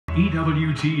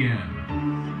EWTN.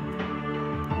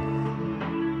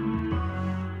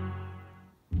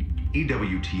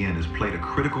 EWTN has played a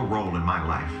critical role in my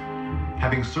life.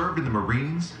 Having served in the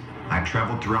Marines, I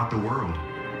traveled throughout the world,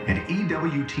 and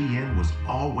EWTN was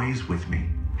always with me.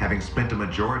 Having spent a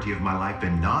majority of my life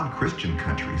in non-Christian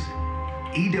countries,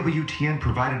 EWTN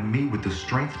provided me with the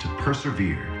strength to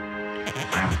persevere.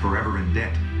 I am forever in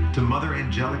debt to Mother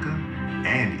Angelica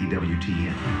and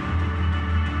EWTN.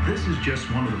 This is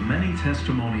just one of the many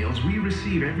testimonials we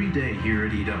receive every day here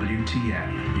at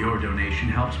EWTN. Your donation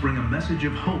helps bring a message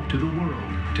of hope to the world.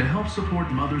 To help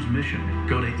support Mother's mission,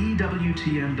 go to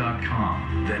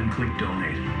EWTN.com, then click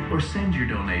Donate, or send your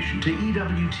donation to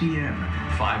EWTN,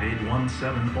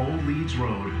 5817 Old Leeds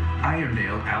Road,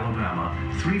 Irondale, Alabama,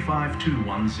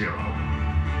 35210.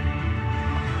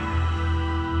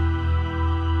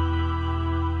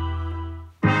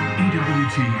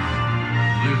 EWTN.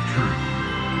 Live true.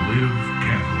 Live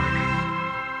Catholic.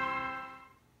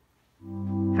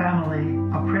 Family,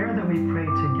 a prayer that we pray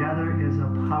together is a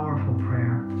powerful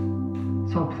prayer.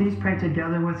 So please pray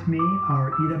together with me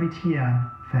our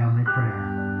EWTN family prayer.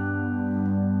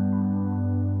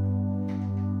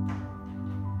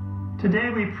 Today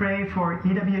we pray for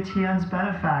EWTN's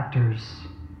benefactors.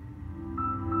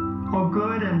 O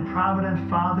good and provident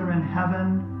Father in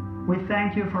heaven, we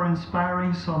thank you for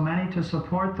inspiring so many to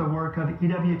support the work of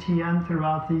EWTN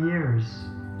throughout the years.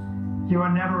 You are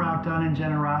never outdone in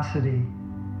generosity.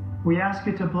 We ask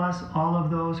you to bless all of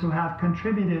those who have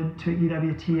contributed to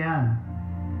EWTN.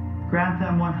 Grant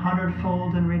them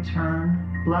 100-fold in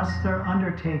return, bless their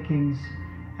undertakings,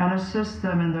 and assist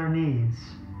them in their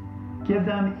needs. Give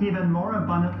them even more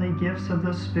abundantly gifts of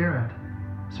the Spirit,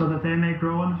 so that they may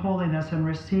grow in holiness and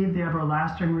receive the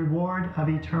everlasting reward of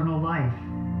eternal life.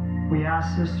 We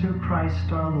ask this through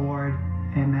Christ our Lord.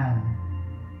 Amen.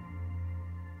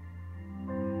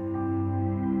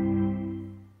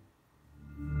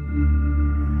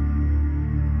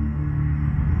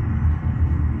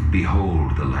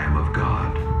 Behold the Lamb of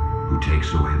God, who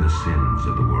takes away the sins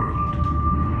of the world.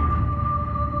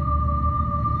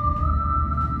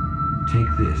 Take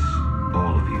this,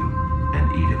 all of you, and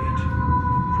eat of it,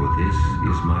 for this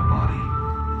is my body,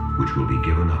 which will be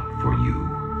given up for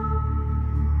you.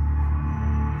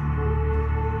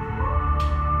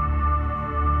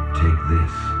 Take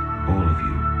this, all of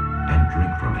you, and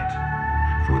drink from it,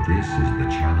 for this is the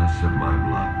chalice of my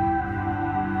blood.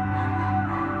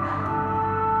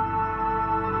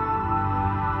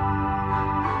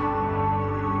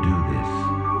 Do this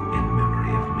in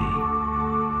memory of me.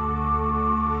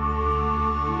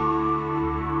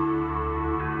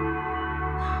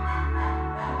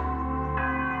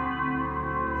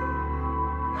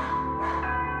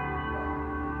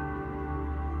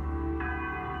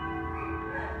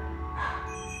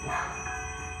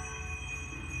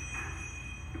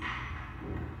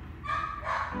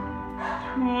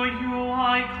 To you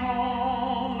I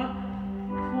call,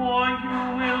 for you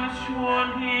will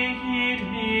surely heed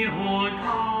me, O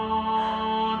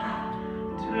God.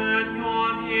 Turn your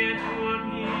ear to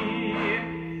me,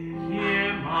 hear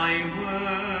my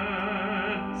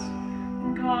words.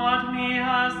 Guard me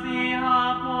as the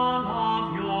apple of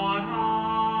your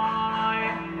eye.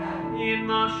 In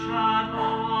the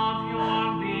shadow of your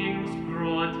wings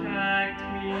protect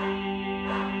me.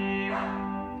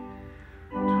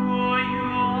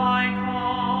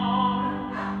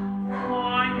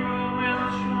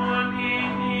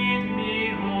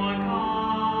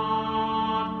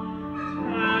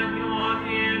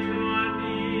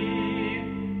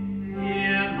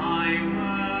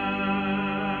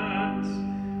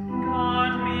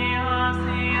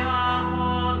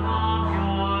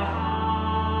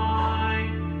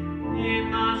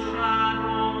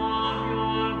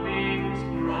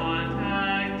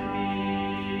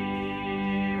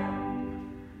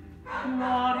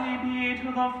 Glory be to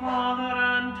the Father,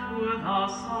 and to the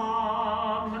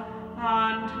Son,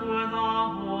 and to the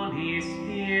Holy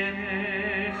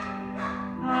Spirit,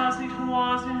 as it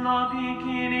was in the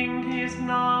beginning, is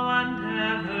now, and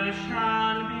ever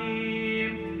shall be,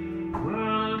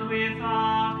 world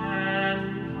without end.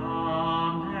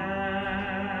 Amen.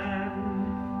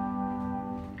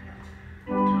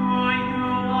 To you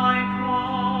I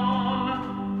call,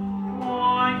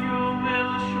 for you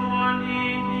will surely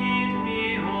heed me,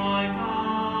 O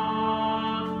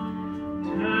God.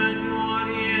 Turn your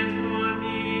ear to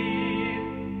me,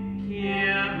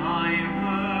 hear my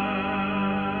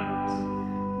words.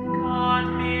 Guard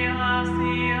me as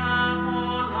the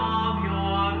apple of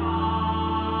your eye.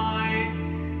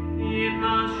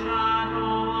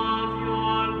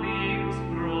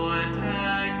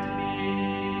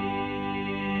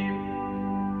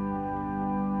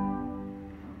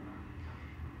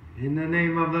 In the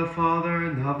name of the Father,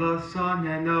 and of the Son,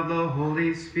 and of the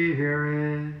Holy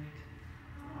Spirit.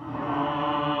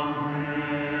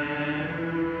 Amen.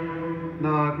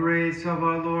 The grace of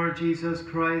our Lord Jesus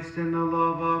Christ, and the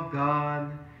love of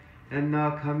God, and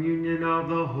the communion of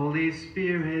the Holy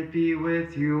Spirit be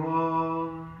with you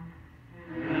all.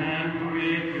 And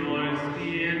with your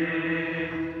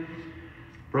spirit.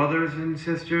 Brothers and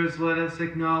sisters, let us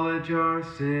acknowledge our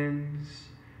sins,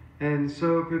 and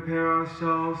so prepare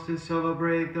ourselves to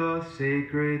celebrate the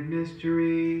sacred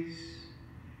mysteries.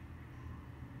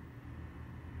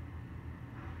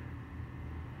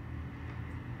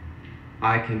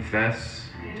 I confess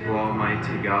to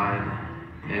Almighty God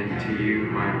and to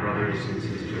you, my brothers and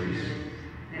sisters,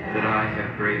 that I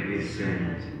have greatly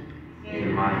sinned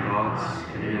in my thoughts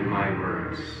and in my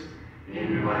words,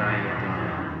 in what I have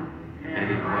done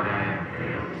and in what I have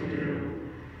failed to do,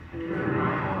 through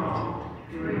my fault,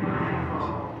 through my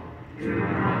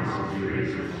not so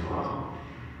gracious fault.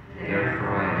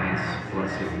 Therefore I ask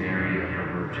Blessed Mary, ever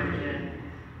Virgin,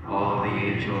 all the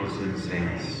angels and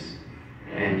saints,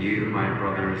 and you, my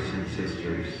brothers and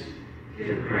sisters,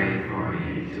 to pray for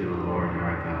me to the Lord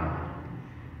our God.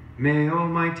 May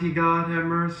Almighty God have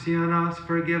mercy on us,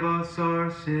 forgive us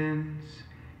our sins,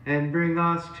 and bring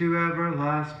us to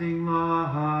everlasting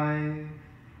life.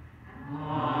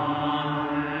 Amen.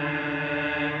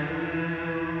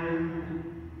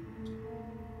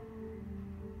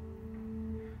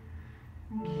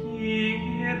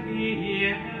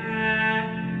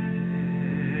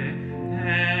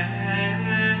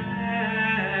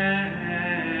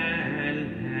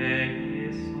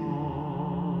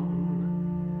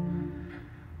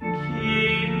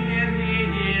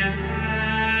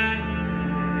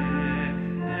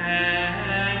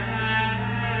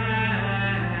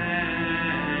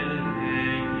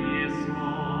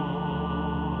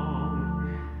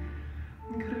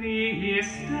 Kyrie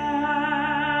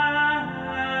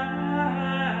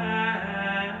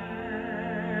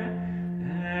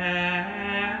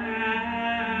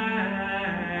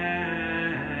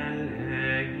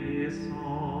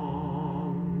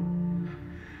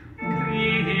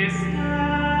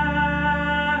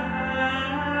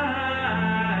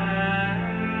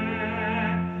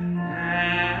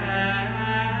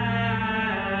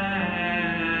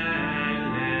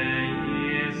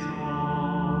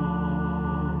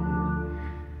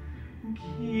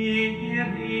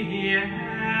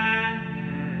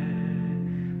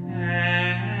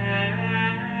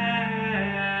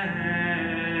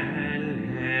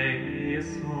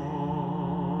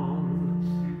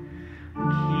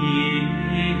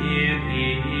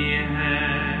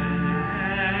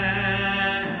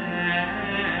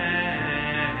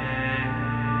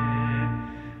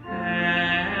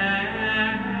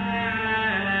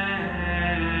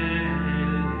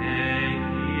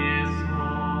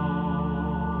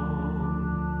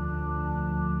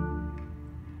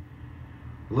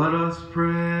Let us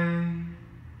pray.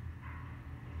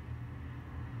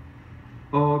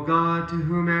 O God, to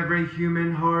whom every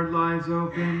human heart lies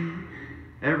open,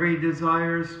 every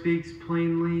desire speaks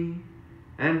plainly,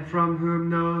 and from whom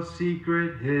no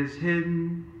secret is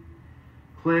hidden,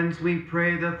 cleanse, we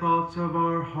pray, the thoughts of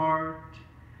our heart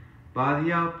by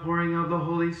the outpouring of the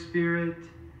Holy Spirit,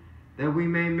 that we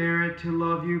may merit to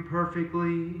love you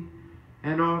perfectly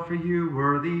and offer you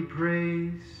worthy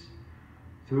praise.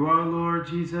 Through our Lord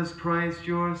Jesus Christ,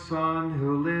 your Son,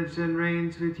 who lives and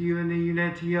reigns with you in the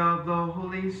unity of the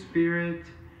Holy Spirit,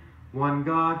 one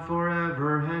God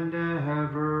forever and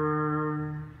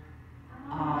ever.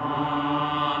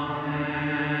 Amen.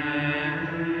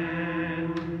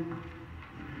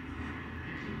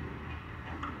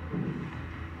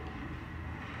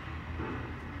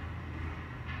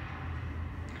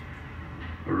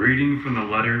 A reading from the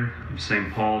letter of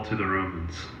St. Paul to the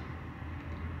Romans.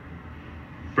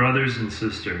 Brothers and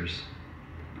sisters,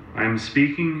 I am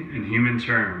speaking in human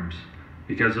terms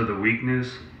because of the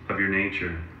weakness of your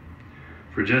nature.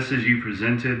 For just as you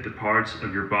presented the parts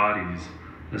of your bodies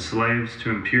as slaves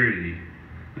to impurity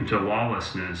and to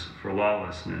lawlessness for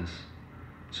lawlessness,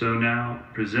 so now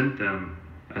present them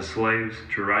as slaves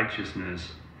to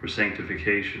righteousness for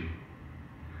sanctification.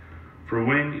 For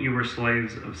when you were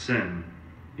slaves of sin,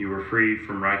 you were freed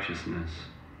from righteousness.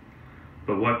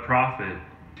 But what profit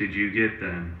did you get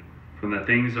then from the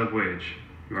things of which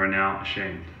you are now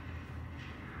ashamed?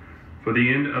 For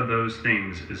the end of those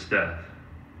things is death.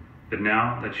 But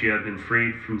now that you have been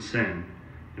freed from sin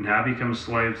and have become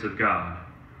slaves of God,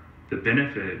 the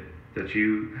benefit that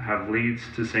you have leads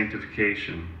to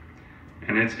sanctification,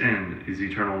 and its end is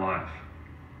eternal life.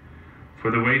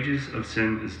 For the wages of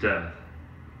sin is death,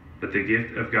 but the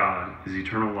gift of God is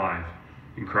eternal life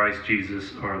in Christ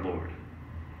Jesus our Lord.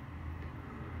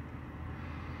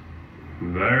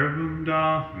 Verbum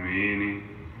Domini.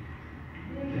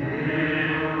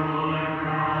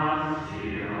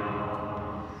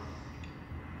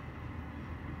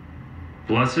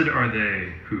 Blessed are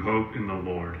they who hope in the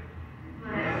Lord.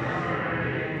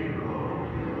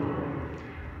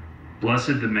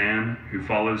 Blessed the man who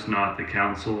follows not the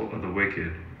counsel of the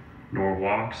wicked, nor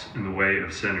walks in the way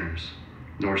of sinners,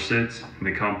 nor sits in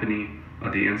the company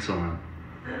of the insolent,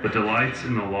 but delights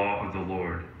in the law of the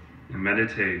Lord, and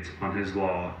meditates on his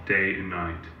law day and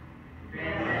night.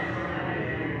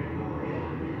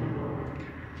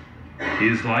 He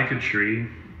is like a tree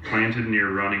planted near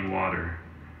running water,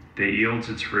 that yields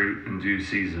its fruit in due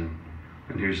season,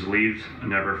 and whose leaves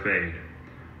never fade.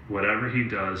 Whatever he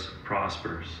does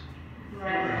prospers.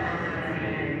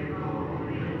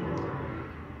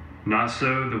 Not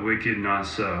so the wicked, not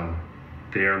so.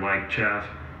 They are like chaff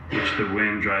which the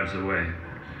wind drives away.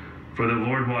 For the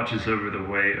Lord watches over the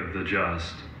way of the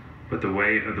just, but the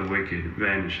way of the wicked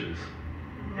vanishes.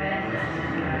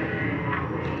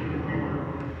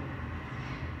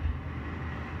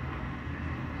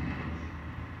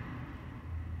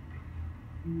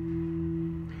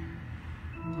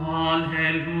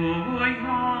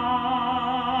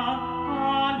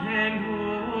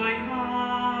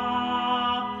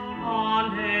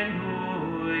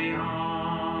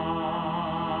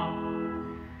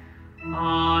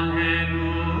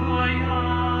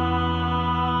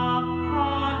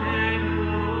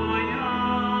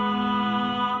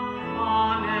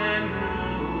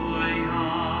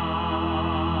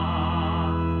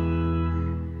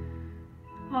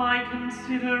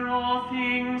 Consider all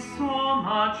things so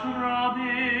much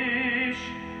rubbish,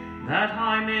 that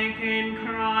I may gain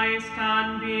Christ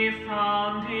and be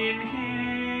found in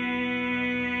him.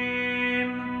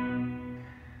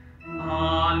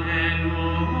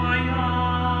 Alleluia,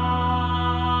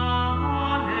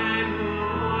 alleluia,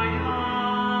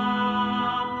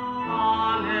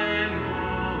 alleluia.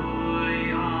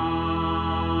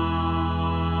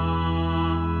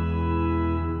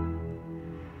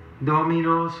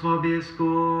 Dominus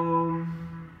vobiscum.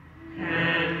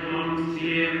 Et cum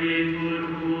spiritu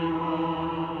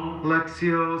tuo.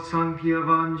 Lectio Sancti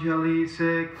Evangelii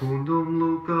secundum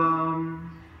Lucam.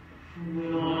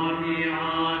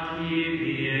 Gloria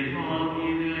tibi,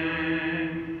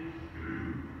 Domine.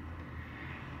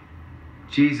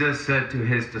 Jesus said to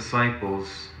his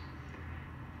disciples,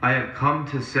 I have come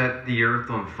to set the earth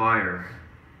on fire,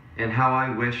 and how I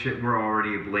wish it were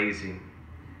already blazing.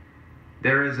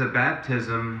 There is a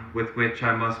baptism with which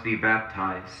I must be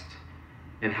baptized,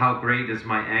 and how great is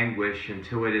my anguish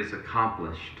until it is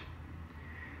accomplished.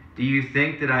 Do you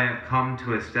think that I have come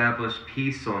to establish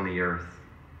peace on the earth?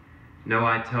 No,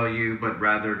 I tell you, but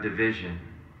rather division.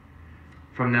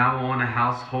 From now on, a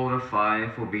household of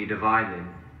 5 will be divided,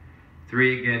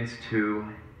 3 against 2,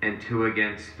 and 2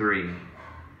 against 3. A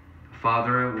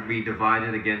father will be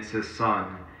divided against his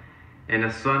son, and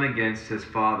a son against his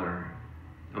father,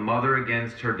 a mother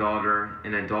against her daughter,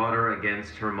 and a daughter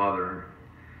against her mother,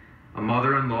 a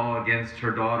mother-in-law against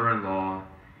her daughter-in-law,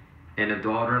 and a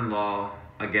daughter-in-law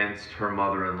against her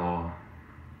mother-in-law.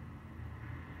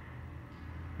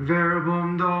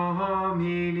 Verbum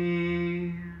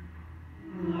Domini.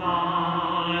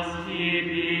 Laus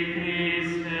tibi,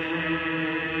 Christe.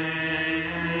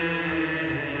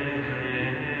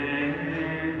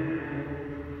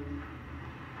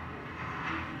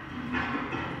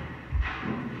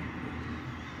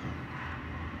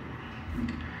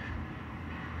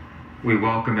 We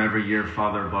welcome every year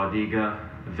Father Baudiga,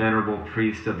 a venerable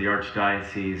priest of the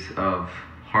Archdiocese of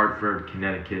Hartford,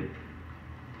 Connecticut.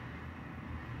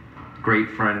 Great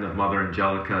friend of Mother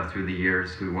Angelica through the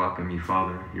years. We welcome you,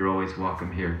 Father. You're always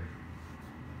welcome here.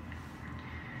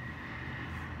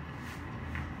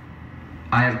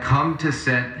 I have come to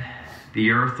set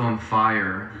the earth on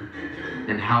fire,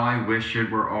 and how I wish it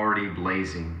were already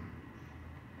blazing.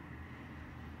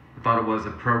 I thought it was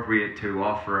appropriate to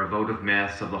offer a votive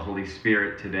Mass of the Holy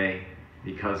Spirit today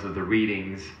because of the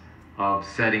readings of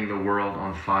setting the world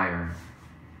on fire.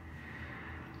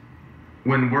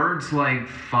 When words like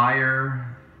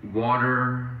fire,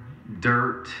 water,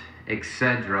 dirt,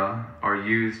 etc. are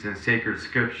used in sacred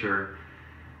scripture,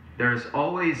 there's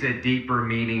always a deeper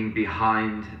meaning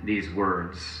behind these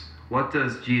words. What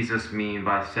does Jesus mean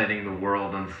by setting the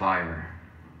world on fire?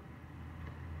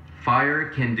 Fire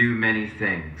can do many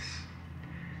things.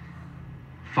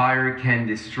 Fire can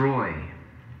destroy.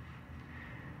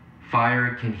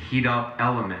 Fire can heat up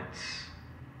elements.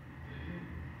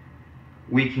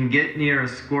 We can get near a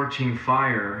scorching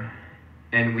fire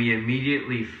and we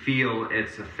immediately feel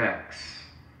its effects.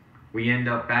 We end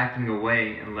up backing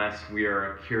away unless we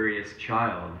are a curious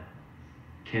child.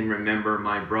 Can remember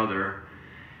my brother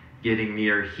getting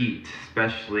near heat,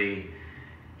 especially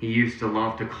he used to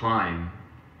love to climb.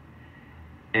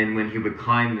 And when he would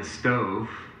climb the stove,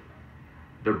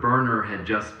 the burner had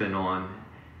just been on,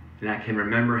 and I can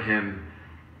remember him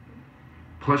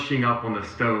pushing up on the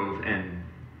stove and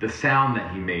the sound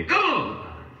that he made, ugh!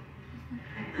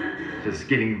 Just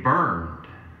getting burned.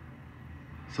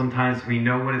 Sometimes we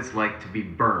know what it's like to be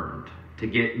burned, to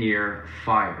get near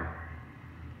fire.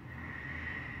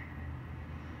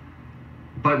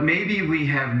 But maybe we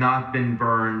have not been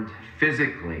burned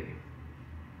physically.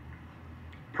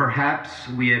 Perhaps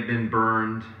we have been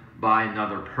burned by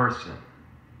another person.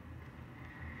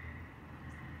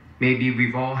 Maybe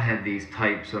we've all had these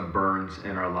types of burns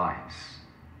in our lives.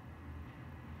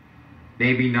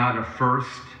 Maybe not a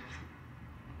first,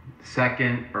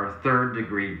 second, or third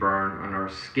degree burn on our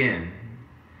skin,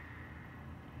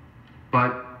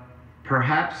 but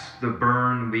perhaps the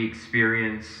burn we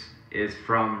experience is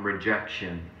from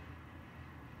rejection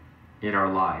in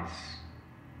our lives,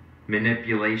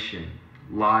 manipulation,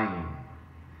 lying,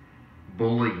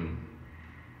 bullying,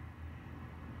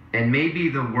 and maybe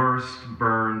the worst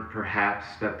burn perhaps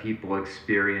that people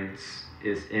experience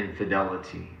is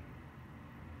infidelity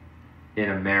in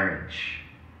a marriage.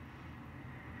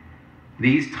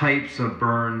 These types of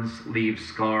burns leave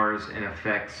scars and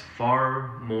effects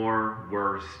far more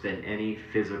worse than any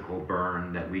physical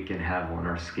burn that we can have on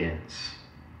our skins.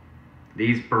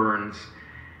 These burns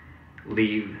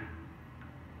leave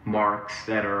marks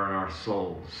that are on our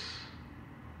souls.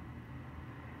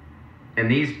 And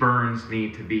these burns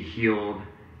need to be healed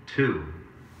too,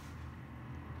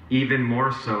 even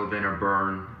more so than a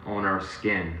burn on our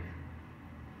skin.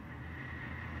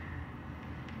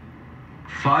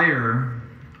 Fire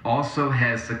also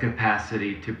has the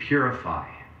capacity to purify.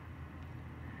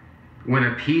 When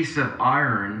a piece of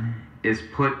iron is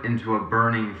put into a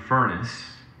burning furnace,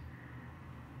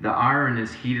 the iron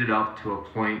is heated up to a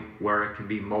point where it can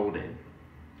be molded,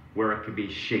 where it can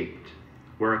be shaped,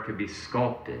 where it can be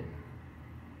sculpted.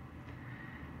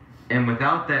 And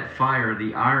without that fire,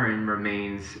 the iron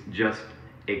remains just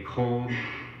a cold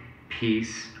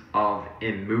piece of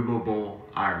immovable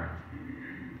iron.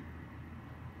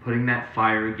 Putting that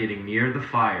fire, getting near the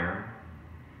fire,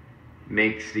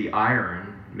 makes the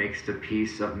iron, makes the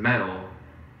piece of metal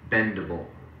bendable,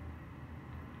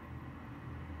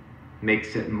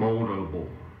 makes it moldable.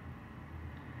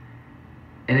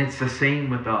 And it's the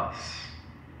same with us.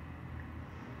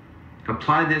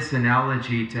 Apply this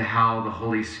analogy to how the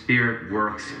Holy Spirit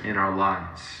works in our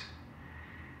lives.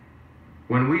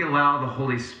 When we allow the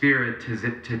Holy Spirit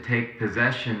to take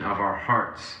possession of our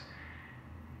hearts,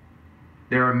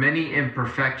 there are many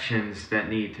imperfections that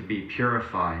need to be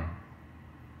purified.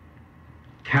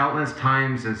 Countless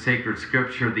times in sacred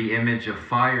scripture, the image of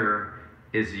fire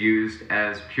is used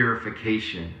as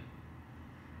purification.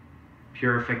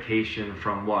 Purification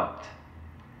from what?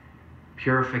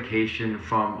 Purification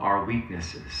from our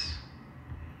weaknesses.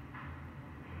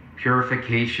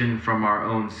 Purification from our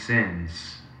own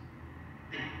sins.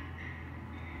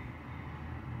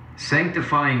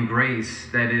 Sanctifying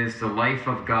grace, that is the life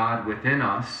of God within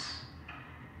us,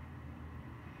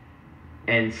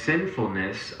 and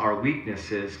sinfulness, our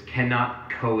weaknesses,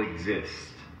 cannot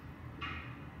coexist.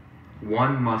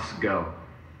 One must go.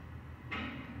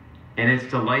 And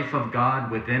it's the life of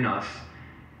God within us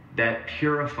that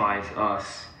purifies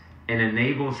us and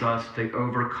enables us to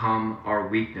overcome our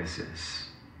weaknesses.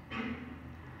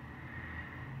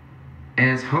 And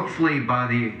it's hopefully by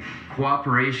the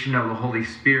cooperation of the Holy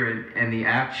Spirit and the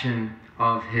action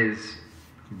of His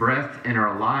breath in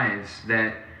our lives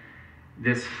that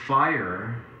this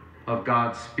fire of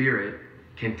God's Spirit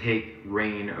can take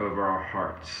reign over our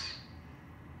hearts,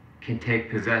 can take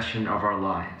possession of our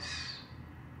lives.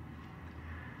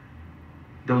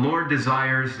 The Lord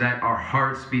desires that our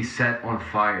hearts be set on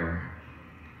fire.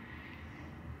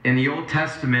 In the Old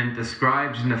Testament, the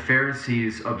scribes and the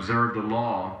Pharisees observed the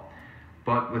law,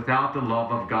 but without the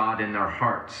love of God in their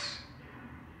hearts.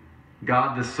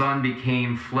 God the Son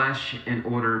became flesh in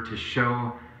order to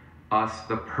show us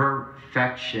the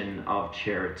perfection of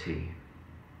charity.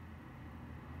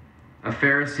 A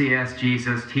Pharisee asked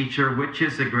Jesus, "Teacher, which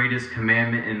is the greatest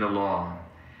commandment in the law?"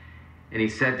 And he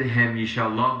said to him, "You shall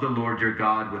love the Lord your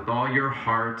God with all your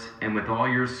heart and with all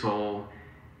your soul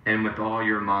and with all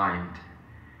your mind.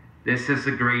 This is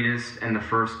the greatest and the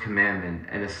first commandment,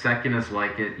 and the second is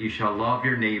like it. You shall love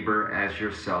your neighbor as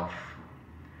yourself.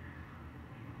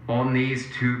 On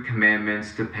these two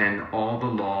commandments depend all the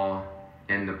law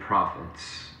and the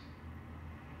prophets.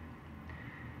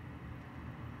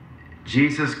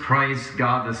 Jesus Christ,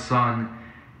 God the Son,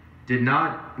 did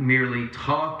not merely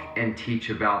talk and teach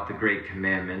about the great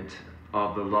commandment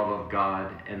of the love of God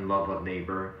and love of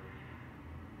neighbor,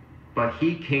 but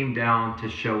he came down to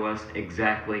show us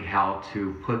exactly how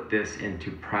to put this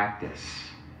into practice.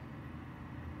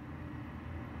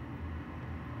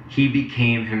 He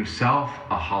became himself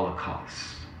a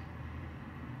Holocaust.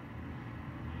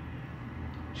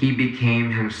 He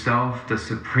became himself the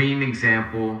supreme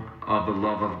example of the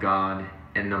love of God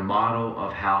and the model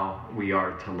of how we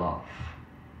are to love.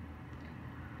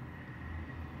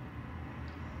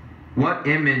 What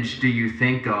image do you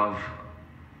think of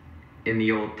in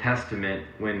the Old Testament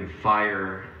when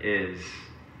fire is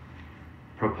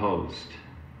proposed?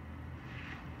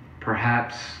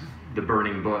 Perhaps the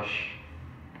burning bush.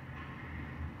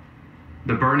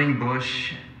 The burning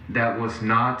bush that was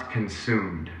not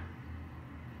consumed.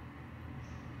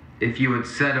 If you would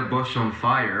set a bush on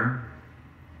fire,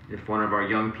 if one of our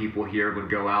young people here would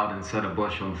go out and set a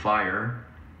bush on fire,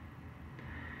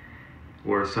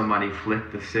 or somebody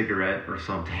flicked a cigarette or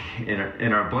something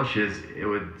in our bushes, it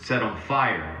would set on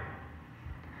fire.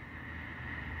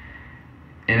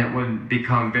 And it would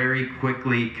become very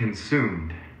quickly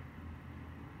consumed.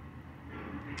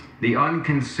 The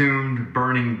unconsumed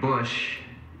burning bush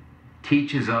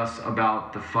teaches us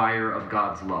about the fire of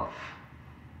God's love.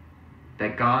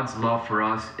 That God's love for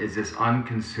us is this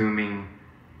unconsuming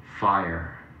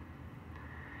fire.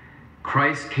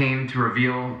 Christ came to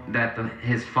reveal that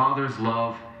his Father's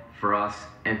love for us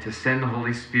and to send the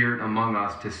Holy Spirit among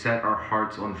us to set our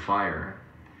hearts on fire.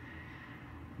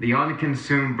 The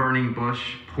unconsumed burning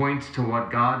bush points to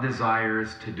what God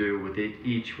desires to do with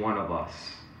each one of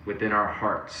us within our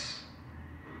hearts.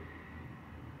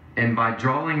 And by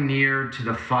drawing near to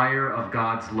the fire of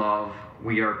God's love,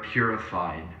 we are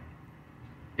purified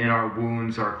and our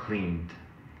wounds are cleaned.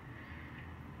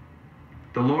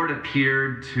 The Lord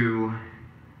appeared to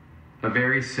a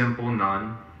very simple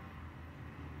nun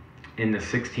in the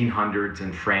 1600s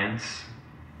in France,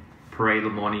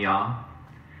 Paray-le-Monial,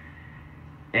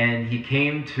 and he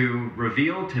came to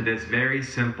reveal to this very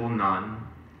simple nun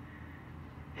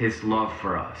his love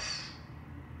for us.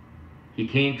 He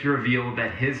came to reveal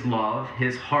that his love,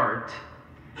 his heart,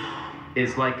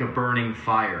 is like a burning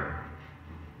fire.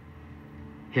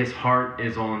 His heart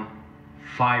is on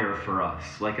fire for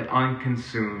us, like an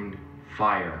unconsumed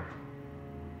fire.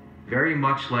 Very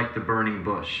much like the burning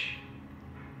bush.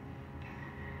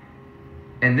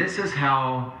 And this is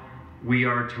how we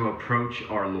are to approach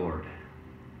our Lord.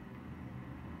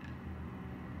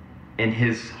 In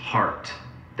his heart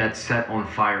that's set on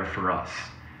fire for us.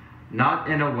 Not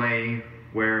in a way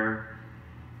where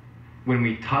when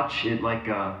we touch it like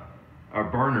a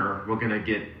burner, we're going to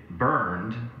get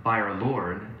burned by our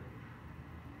Lord.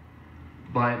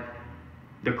 But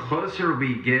the closer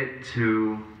we get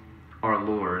to our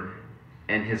Lord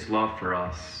and his love for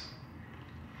us,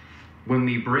 when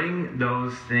we bring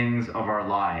those things of our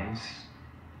lives,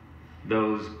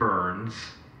 those burns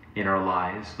in our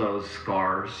lives, those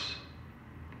scars,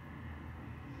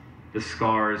 the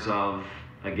scars of,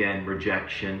 again,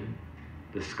 rejection,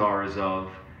 the scars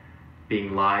of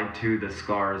being lied to, the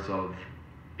scars of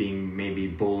being maybe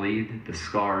bullied, the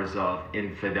scars of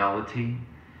infidelity.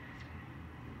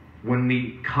 When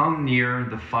we come near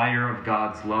the fire of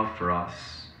God's love for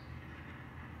us,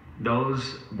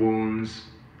 those wounds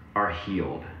are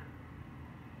healed.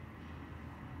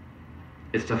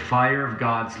 It's the fire of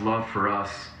God's love for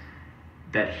us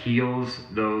that heals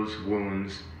those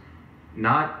wounds,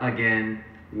 not, again,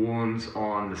 wounds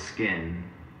on the skin,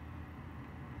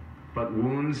 but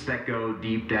wounds that go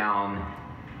deep down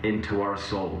into our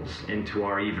souls, into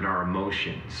even our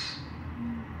emotions,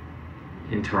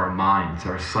 into our minds,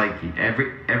 our psyche,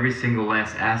 every single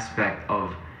last aspect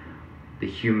of the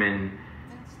human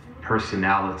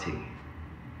personality.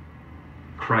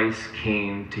 Christ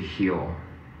came to heal.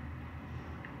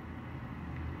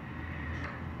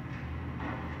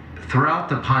 Throughout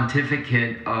the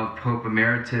pontificate of Pope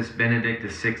Emeritus Benedict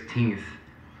XVI,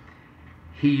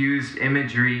 he used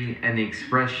imagery and the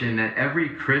expression that every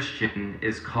Christian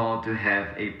is called to have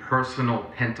a personal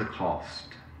Pentecost.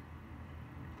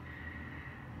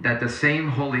 That the same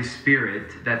Holy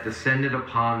Spirit that descended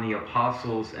upon the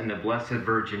apostles and the Blessed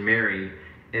Virgin Mary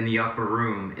in the upper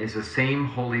room is the same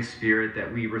Holy Spirit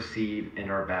that we receive in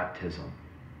our baptism.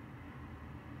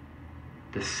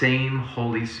 The same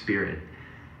Holy Spirit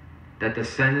that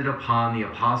descended upon the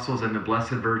apostles and the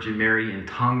Blessed Virgin Mary in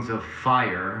tongues of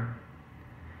fire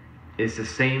is the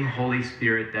same Holy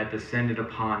Spirit that descended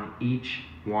upon each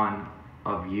one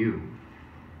of you.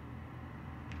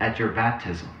 at your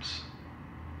baptisms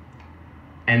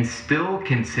and still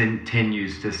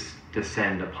continues to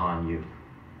descend upon you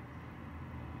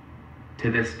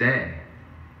to this day.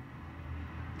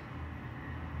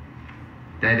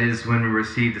 That is when we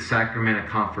receive the sacrament of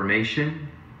confirmation,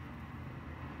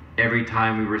 every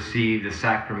time we receive the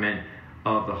sacrament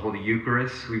of the Holy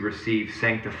Eucharist, we receive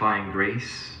sanctifying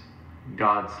grace,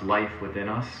 God's life within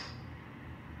us.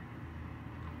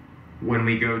 When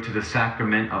we go to the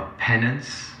sacrament of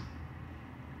penance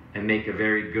and make a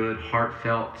very good,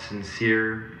 heartfelt,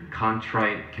 sincere,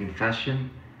 contrite confession,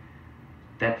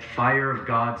 that fire of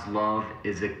God's love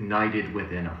is ignited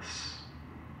within us.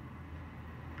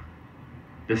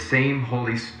 The same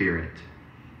Holy Spirit,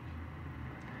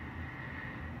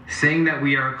 saying that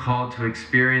we are called to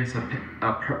experience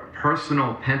a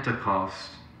personal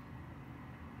Pentecost,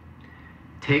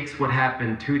 takes what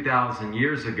happened 2,000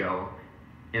 years ago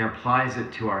and applies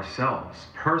it to ourselves,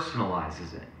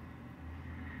 personalizes it.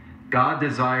 God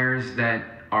desires that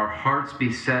our hearts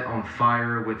be set on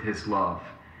fire with his love,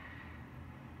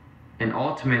 and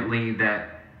ultimately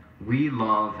that we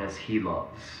love as he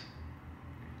loves.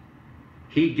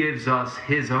 He gives us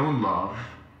his own love,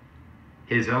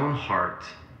 his own heart,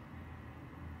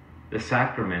 the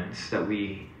sacraments that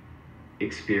we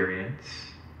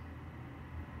experience.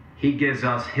 He gives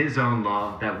us his own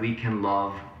love that we can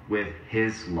love with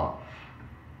his love.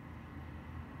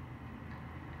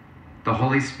 The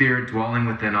Holy Spirit dwelling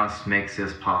within us makes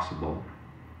this possible.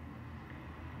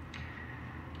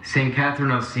 St.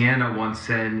 Catherine of Siena once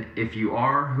said, "If you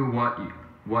are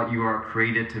what you are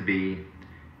created to be,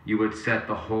 you would set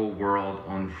the whole world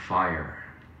on fire.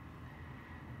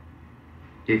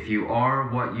 If you are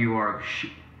what you are,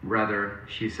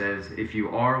 she says, if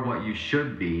you are what you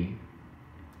should be,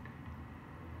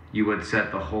 you would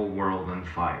set the whole world on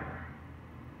fire."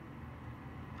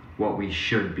 What we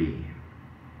should be,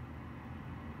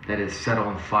 that is set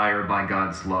on fire by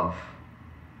God's love.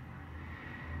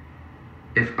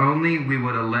 If only we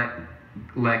would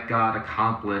let God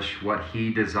accomplish what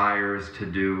he desires to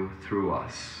do through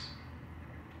us.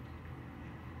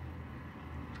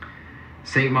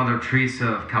 Saint Mother Teresa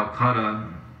of Calcutta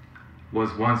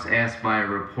was once asked by a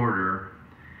reporter,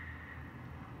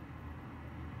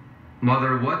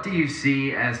 "Mother, what do you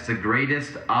see as the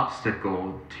greatest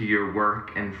obstacle to your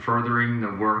work and furthering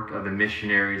the work of the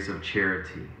missionaries of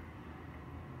charity?"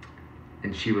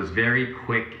 And she was very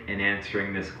quick in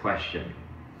answering this question.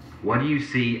 What do you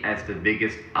see as the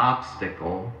biggest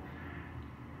obstacle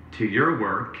to your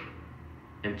work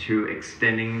and to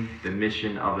extending the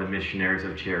mission of the missionaries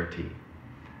of charity?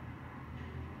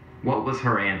 What was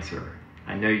her answer?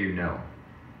 I know you know.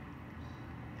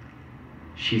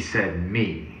 She said,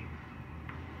 me.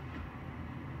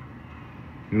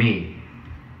 Me.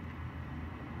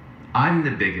 I'm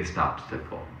the biggest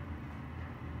obstacle.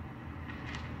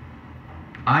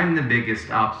 I'm the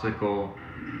biggest obstacle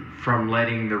from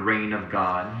letting the reign of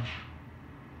God,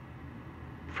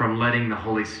 from letting the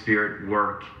Holy Spirit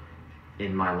work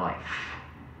in my life.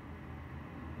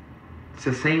 It's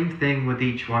the same thing with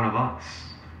each one of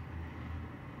us.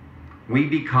 We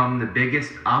become the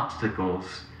biggest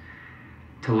obstacles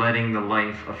to letting the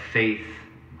life of faith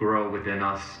grow within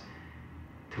us,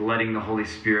 to letting the Holy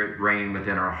Spirit reign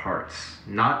within our hearts.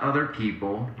 Not other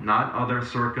people, not other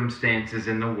circumstances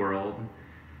in the world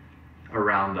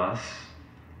around us,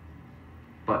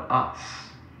 but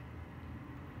us.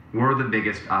 We're the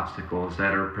biggest obstacles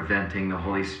that are preventing the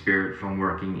Holy Spirit from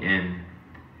working in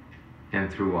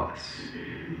and through us.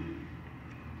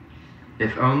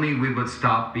 If only we would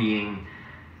stop being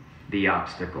the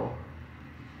obstacle.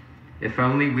 If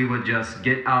only we would just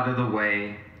get out of the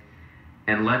way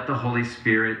and let the Holy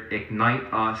Spirit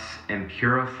ignite us and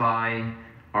purify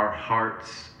our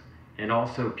hearts, and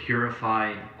also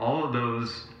purify all of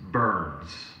those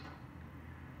burns,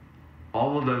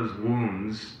 all of those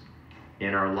wounds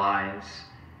in our lives,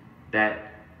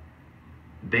 that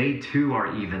they too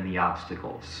are even the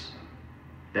obstacles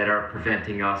that are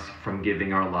preventing us from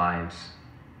giving our lives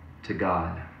to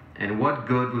God. And what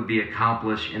good would be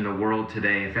accomplished in the world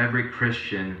today if every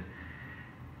Christian,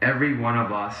 every one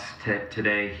of us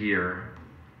today here,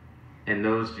 and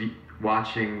those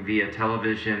watching via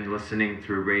television, listening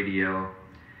through radio,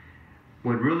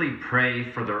 would really pray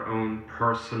for their own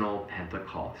personal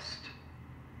Pentecost,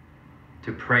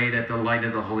 to pray that the light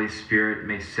of the Holy Spirit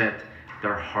may set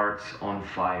their hearts on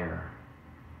fire.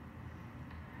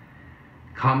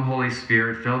 Come, Holy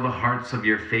Spirit, fill the hearts of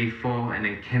your faithful and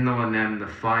enkindle in them the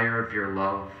fire of your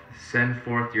love. Send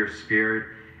forth your Spirit,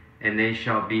 and they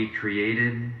shall be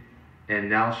created,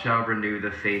 and thou shalt renew the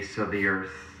face of the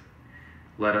earth.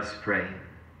 Let us pray.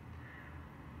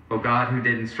 O God, who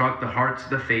did instruct the hearts of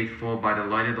the faithful by the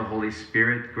light of the Holy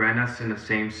Spirit, grant us in the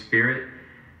same Spirit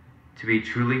to be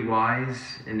truly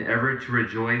wise and ever to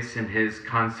rejoice in his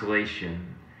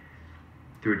consolation.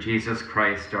 Through Jesus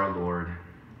Christ our Lord.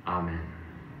 Amen.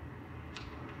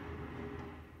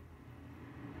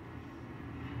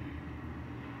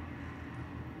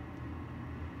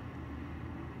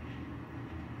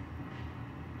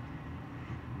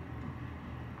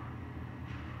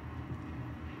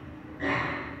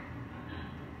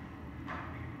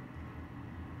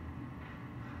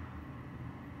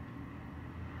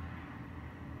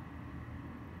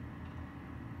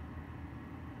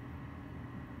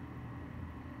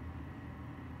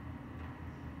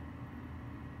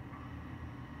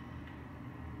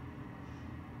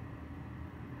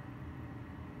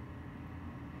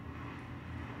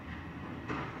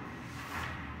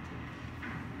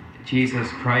 Jesus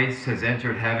Christ has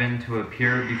entered heaven to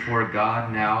appear before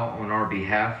God. Now, on our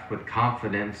behalf, with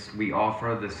confidence, we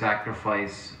offer the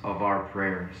sacrifice of our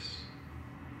prayers.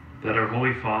 That our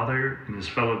Holy Father and his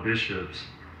fellow bishops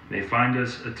may find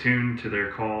us attuned to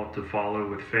their call to follow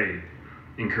with faith,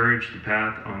 encourage the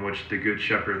path on which the Good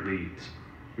Shepherd leads.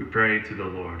 We pray to the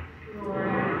Lord.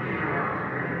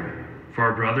 For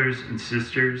our brothers and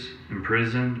sisters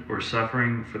imprisoned or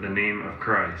suffering for the name of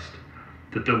Christ,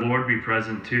 that the Lord be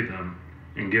present to them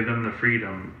and give them the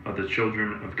freedom of the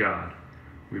children of God.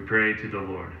 We pray to the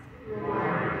Lord.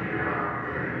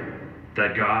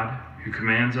 That God, who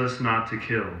commands us not to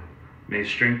kill, may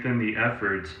strengthen the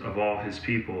efforts of all his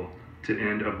people to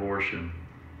end abortion.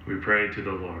 We pray to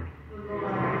the Lord.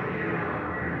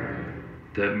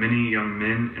 That many young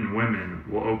men and women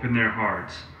will open their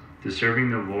hearts to serving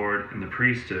the Lord in the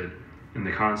priesthood and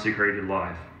the consecrated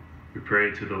life. We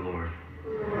pray to the Lord.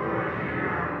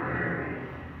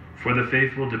 For the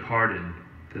faithful departed,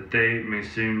 that they may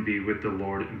soon be with the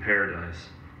Lord in paradise.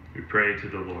 We pray to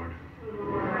the Lord.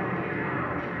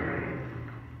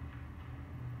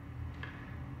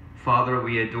 Father,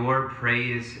 we adore,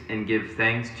 praise, and give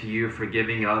thanks to you for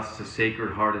giving us the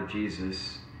Sacred Heart of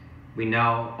Jesus. We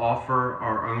now offer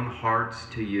our own hearts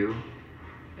to you,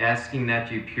 asking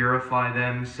that you purify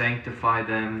them, sanctify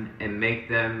them, and make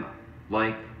them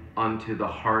like unto the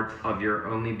heart of your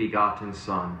only begotten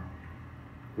Son.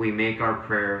 We make our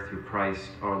prayer through Christ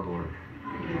our Lord.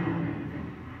 Amen.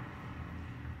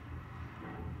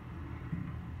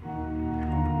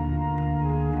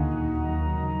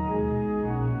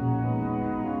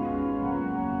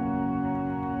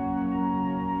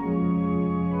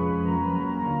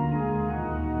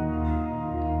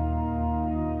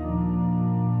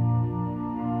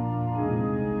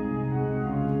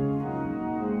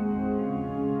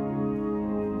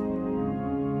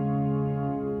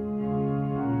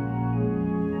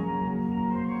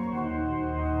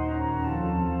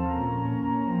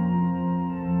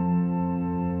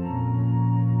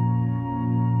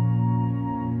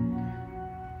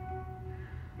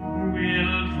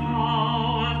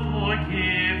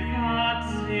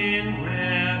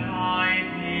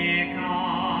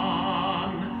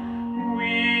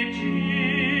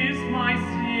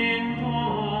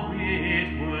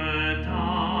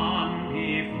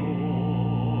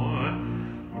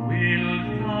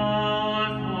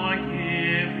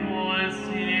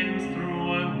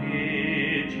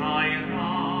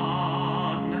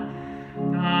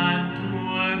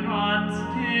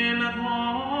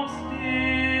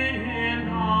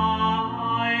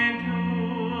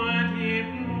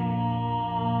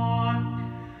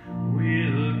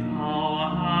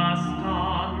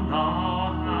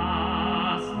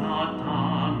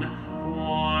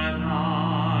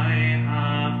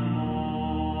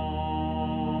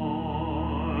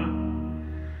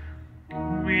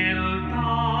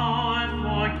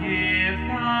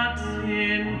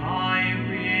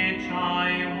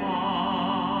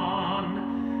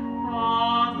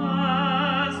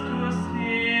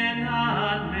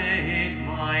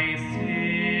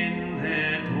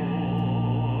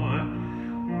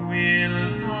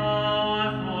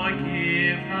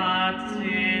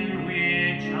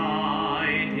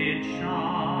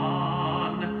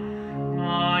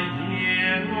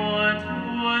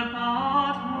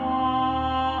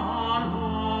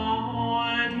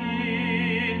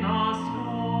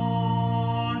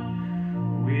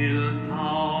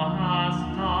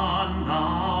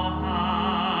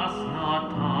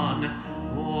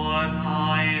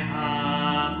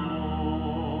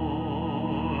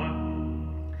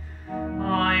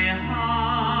 I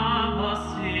have a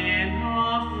sin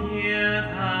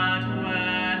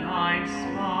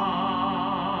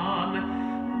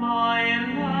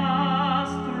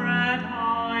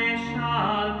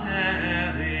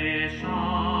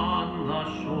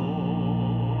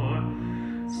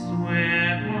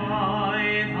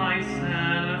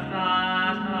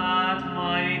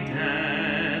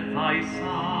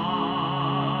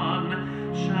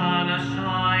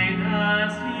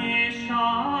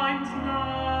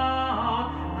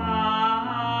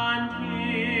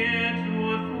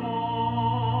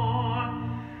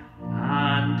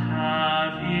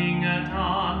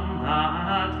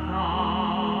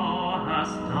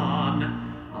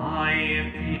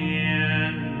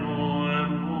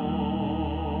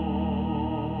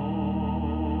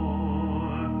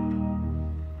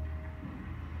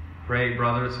Pray,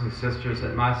 brothers and sisters,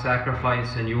 that my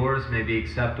sacrifice and yours may be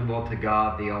acceptable to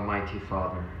God, the Almighty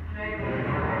Father.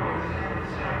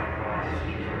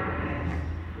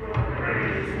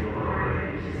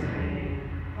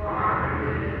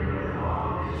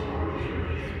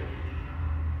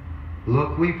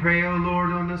 Look, we pray, O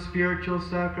Lord, on the spiritual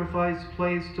sacrifice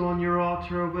placed on your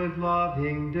altar with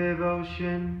loving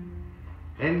devotion,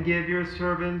 and give your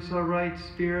servants a right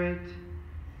spirit,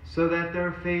 so that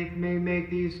their faith may make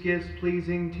these gifts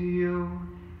pleasing to you,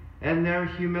 and their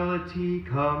humility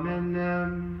commend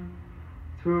them.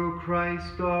 Through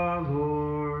Christ our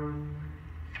Lord.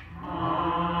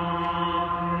 Amen.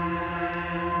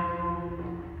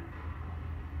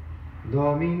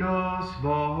 Dominus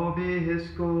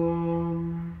vobiscum.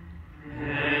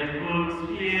 Et cum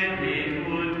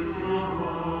spiritu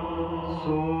tuo.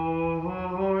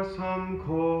 Sorsum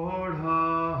corda.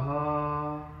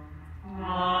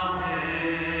 Amen.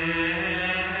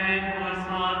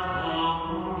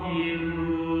 Usatum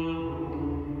illum.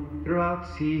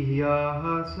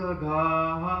 Gratias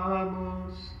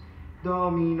agamus,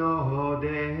 Domino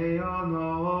Deo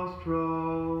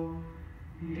nostro.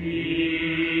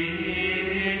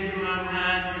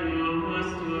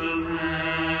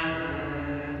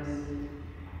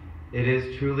 It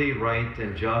is truly right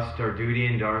and just, our duty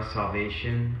and our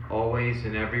salvation, always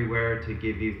and everywhere to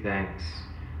give you thanks,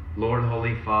 Lord,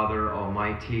 Holy Father,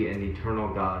 Almighty and eternal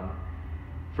God.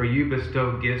 For you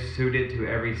bestow gifts suited to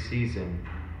every season,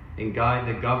 and guide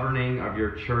the governing of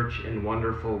your church in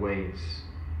wonderful ways.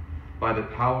 By the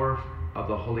power of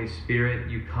the Holy Spirit,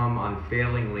 you come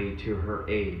unfailingly to her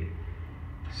aid,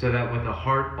 so that with a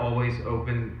heart always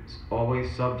open,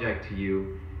 always subject to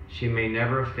you, she may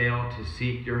never fail to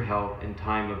seek your help in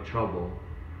time of trouble,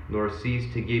 nor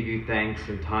cease to give you thanks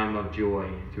in time of joy,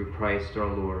 through Christ our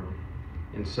Lord.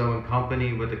 And so, in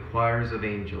company with the choirs of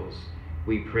angels,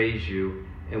 we praise you,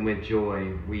 and with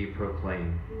joy we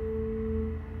proclaim.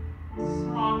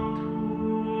 Sanctus,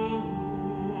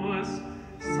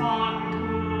 Sanctus,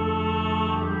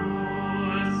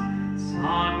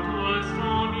 Sanctus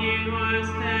Dominus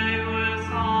Deus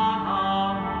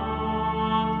Sabaoth,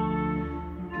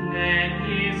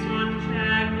 pleni sunt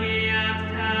celi et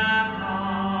terra,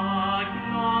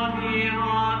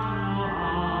 gloria tua,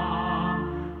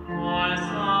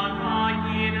 hosanna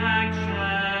in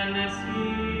excelsis,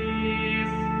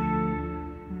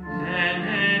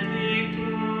 benedictus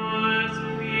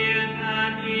qui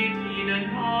venit in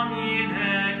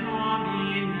nomine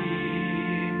Domini,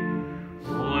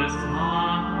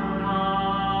 hosanna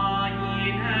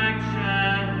in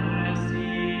excelsis.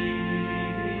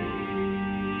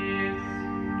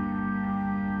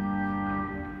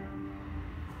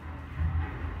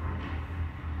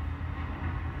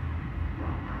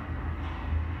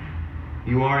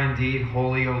 You are indeed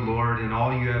holy, O Lord, and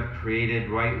all you have created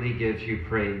rightly gives you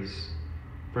praise.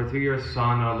 For through your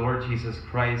Son, our Lord Jesus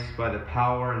Christ, by the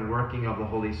power and working of the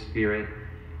Holy Spirit,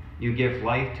 you give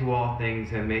life to all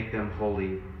things and make them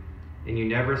holy. And you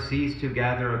never cease to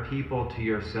gather a people to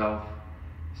yourself,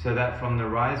 so that from the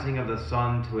rising of the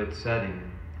sun to its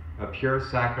setting, a pure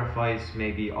sacrifice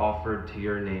may be offered to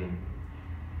your name.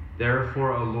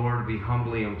 Therefore, O Lord, we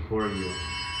humbly implore you,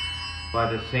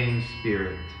 by the same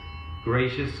Spirit,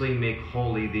 graciously make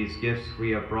holy these gifts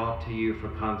we have brought to you for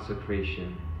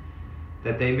consecration,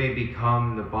 that they may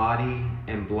become the body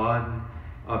and blood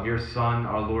of your Son,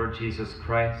 our Lord Jesus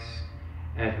Christ,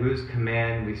 at whose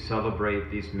command we celebrate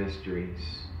these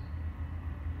mysteries.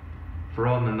 For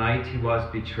on the night he was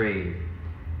betrayed,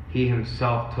 he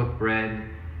himself took bread,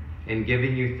 and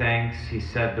giving you thanks, he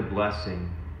said the blessing,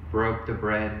 broke the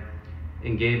bread,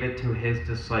 and gave it to his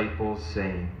disciples,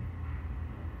 saying,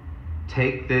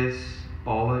 "Take this,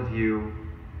 all of you,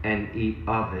 and eat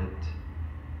of it,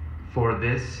 for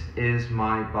this is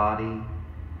my body,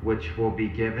 which will be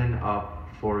given up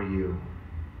for you."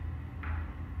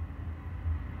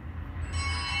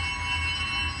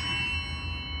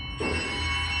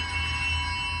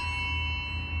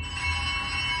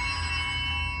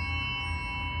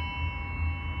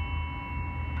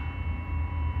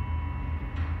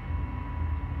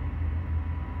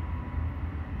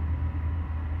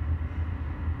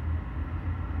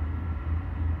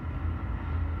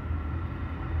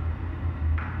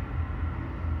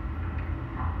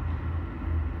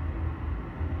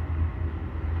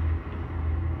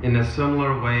 In a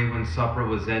similar way, when supper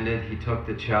was ended, he took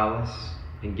the chalice,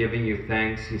 and giving you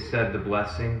thanks, he said the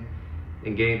blessing,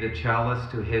 and gave the chalice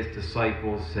to his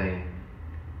disciples, saying,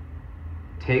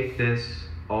 "Take this,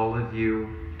 all of you,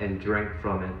 and drink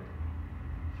from it,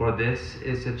 for this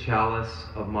is the chalice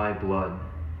of my blood,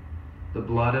 the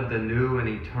blood of the new and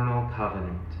eternal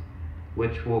covenant,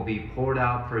 which will be poured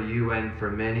out for you and for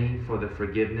many for the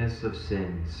forgiveness of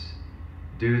sins.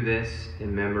 Do this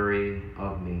in memory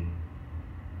of me.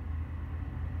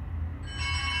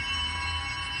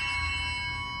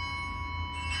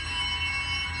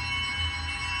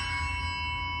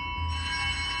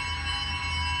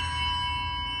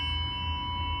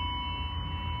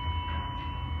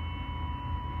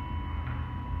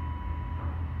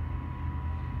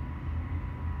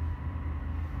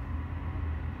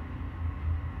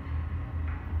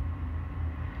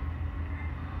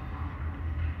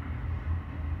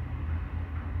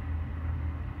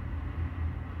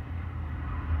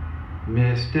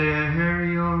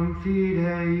 Mysterium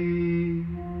Fidei.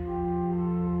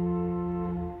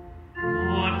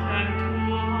 Ortem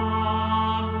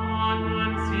tuam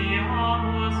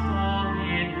annunciamus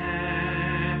Domine,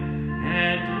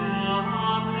 et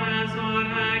tuam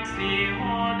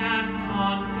resurrectionem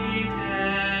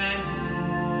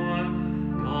confiteor,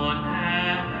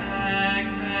 donec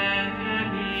venias.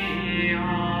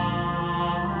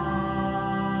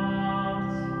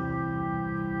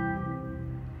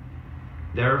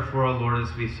 Therefore, O Lord,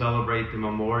 as we celebrate the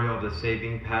memorial of the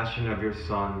saving passion of your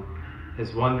Son,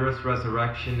 his wondrous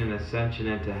resurrection and ascension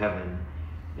into heaven,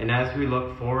 and as we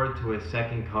look forward to his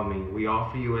second coming, we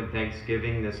offer you in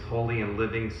thanksgiving this holy and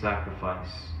living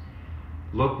sacrifice.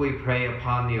 Look, we pray,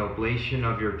 upon the oblation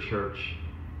of your church,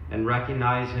 and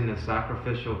recognizing the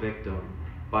sacrificial victim,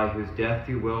 by whose death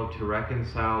you will to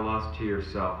reconcile us to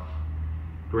yourself.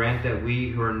 Grant that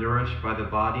we, who are nourished by the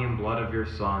body and blood of your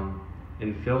Son,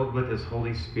 and filled with his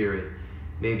Holy Spirit,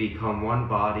 may become one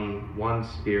body, one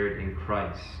spirit in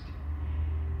Christ.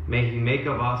 May he make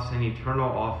of us an eternal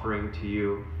offering to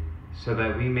you, so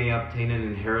that we may obtain an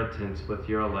inheritance with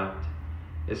your elect,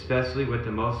 especially with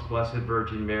the most blessed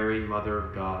Virgin Mary, Mother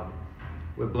of God,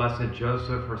 with blessed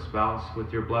Joseph, her spouse,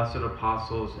 with your blessed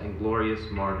apostles and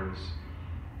glorious martyrs,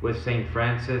 with Saint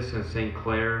Francis and Saint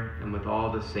Clare, and with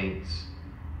all the saints,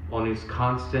 on whose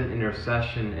constant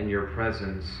intercession and your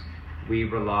presence we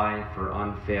rely for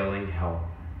unfailing help.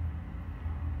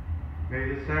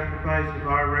 May the sacrifice of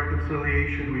our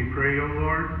reconciliation, we pray, O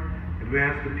Lord,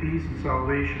 advance the peace and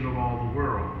salvation of all the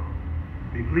world.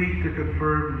 Be pleased to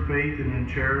confirm in faith and in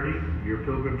charity your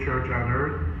pilgrim church on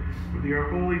earth, with your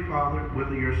Holy Father,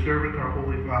 with your servant, our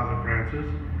Holy Father Francis,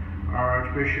 our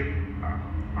Archbishop,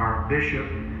 our Bishop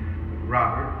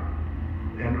Robert,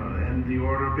 and the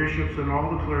order of bishops and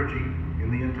all the clergy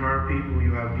and the entire people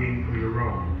you have gained for your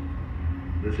own.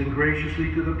 Listen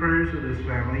graciously to the prayers of this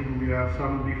family whom you have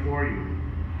summoned before you.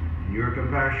 In your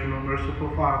compassion, O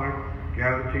merciful Father,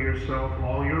 gather to yourself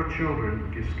all your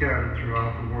children scattered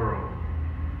throughout the world.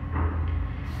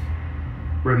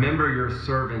 Remember your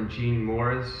servant Jean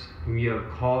Morris, whom you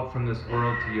have called from this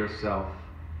world to yourself.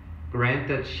 Grant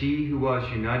that she who was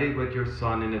united with your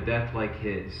Son in a death like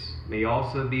his may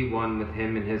also be one with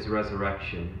him in his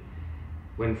resurrection,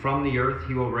 when from the earth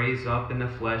he will raise up in the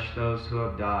flesh those who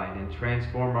have died, and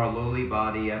transform our lowly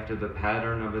body after the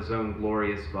pattern of his own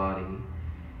glorious body.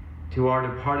 To our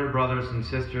departed brothers and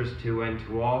sisters too, and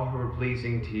to all who are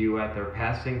pleasing to you at their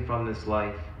passing from this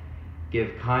life,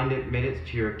 give kind admittance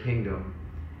to your kingdom.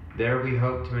 There we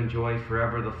hope to enjoy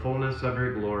forever the fullness of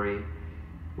your glory,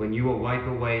 when you will wipe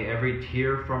away every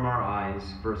tear from our eyes,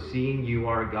 for seeing you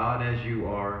are God as you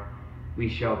are, we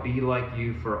shall be like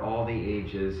you for all the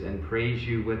ages, and praise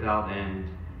you without end,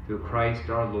 through Christ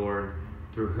our Lord,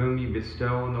 through whom you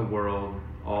bestow on the world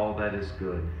all that is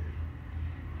good.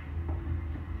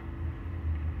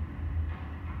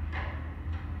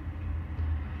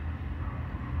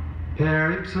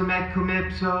 Per ipsum et cum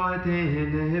ipso et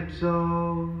in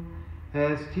ipso,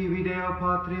 est tibi Deo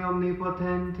Patri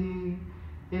omnipotenti,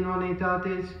 in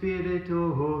unitate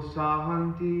Spiritus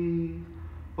Sancti,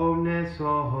 omnes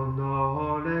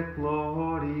honor et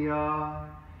gloria,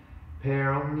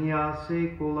 per omnia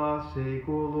saecula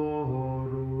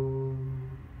saeculorum.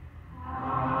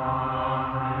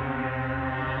 Amen.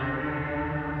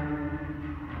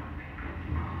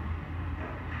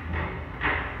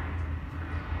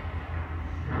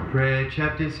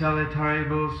 Preceptis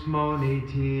salitaribus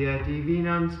moniti et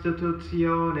divina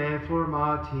institutione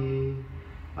formati,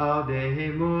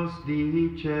 audemus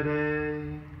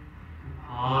dicere.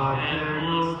 Pater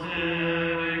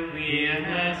noster, qui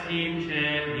es in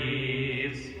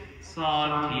celis,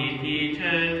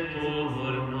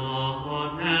 sanctificetur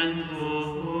nomen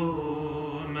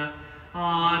tuum,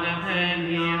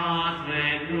 adveniat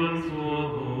regnum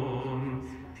tuum,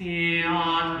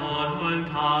 fiat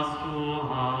voluntas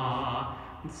tua,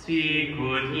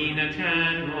 sicut in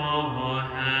cielo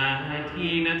et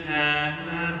in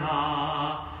terra.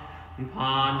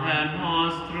 Panem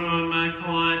nostrum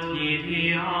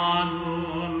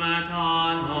quotidianum da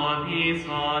nobis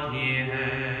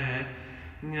hodie,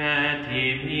 et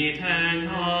dimitte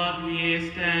nobis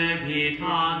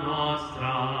debita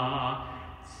nostra,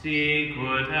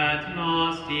 sicut et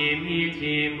nos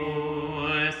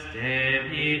dimittimus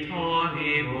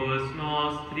debitoribus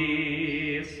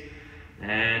nostris,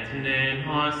 et ne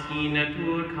nos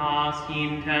inducas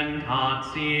in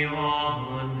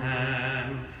tentationem,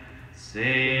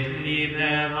 sed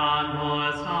libera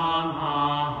nos a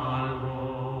malo.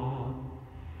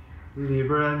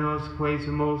 Libera nos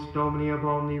quesumus Domini ab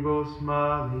omnibus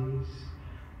malis,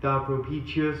 da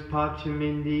propitius pacem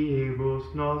in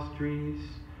diebus nostris,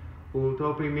 ut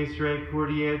opri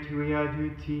misericordiae tui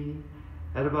adjuti,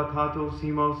 et abbacato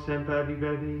simos semper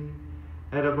vivevi,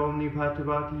 et ab omni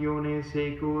patibatione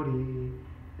securi,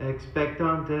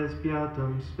 expectantes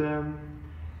beatum spem,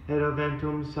 et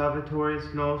aventum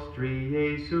salvatoris nostri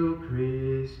Iesu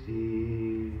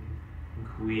Christi.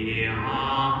 Qui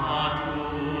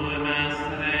amatum est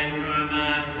regnum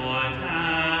et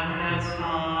potestas,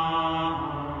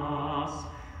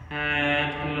 et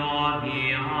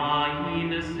gloria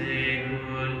in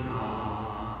saecula.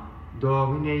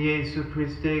 Domine Iesu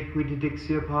Christe, qui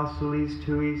didixi apostolis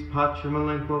tuis, pacem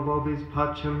elenco vobis,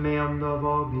 pacem meam da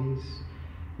vobis,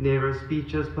 ne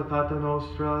respices peccata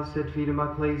nostra, sed fidem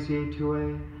ecclesiae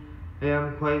tuae,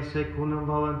 eam quae secundum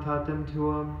voluntatem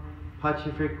tuam,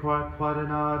 pacificar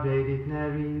quadanare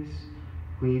digneris,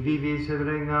 qui vivis et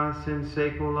regnas in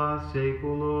saecula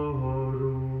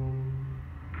saeculorum.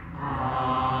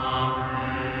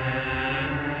 Amen.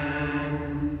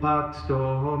 Pax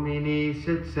Domini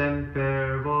sit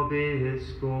semper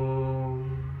vobiscum.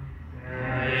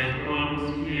 Et cum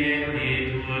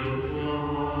spiritu tuo.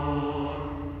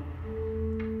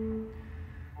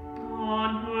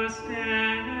 Donus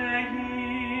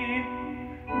Dei,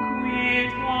 qui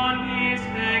tollis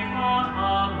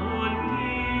peccata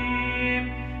mundi,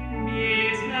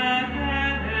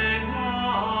 miserere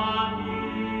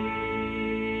nobis.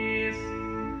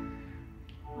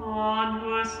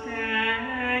 Donus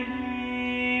Dei,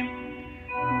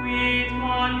 qui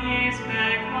tollis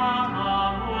peccata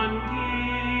mundi,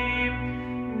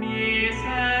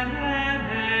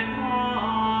 miserere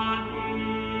nobis.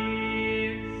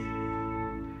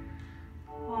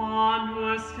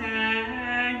 Donus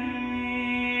Dei,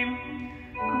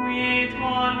 qui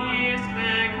tollis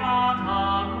peccata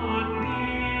mundi,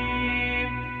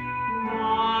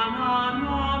 dona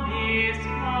nobis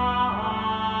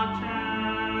pacem.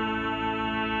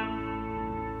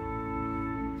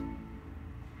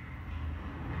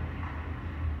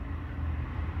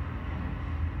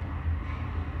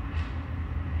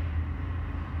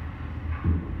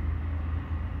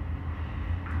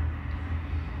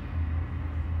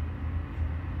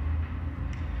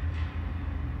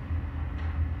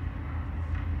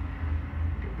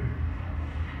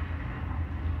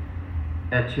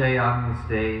 Ecce agnus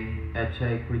Dei,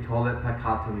 ecce qui tollit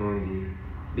peccata mundi,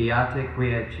 beate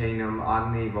qui et cenum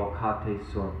agni vocate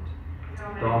sunt.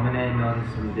 Domine non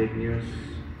sum dignus,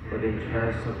 ut in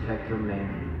tres subtectum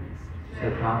meum,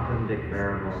 sed tantum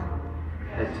dicverbo,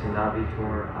 et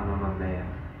tenabitur anima mea.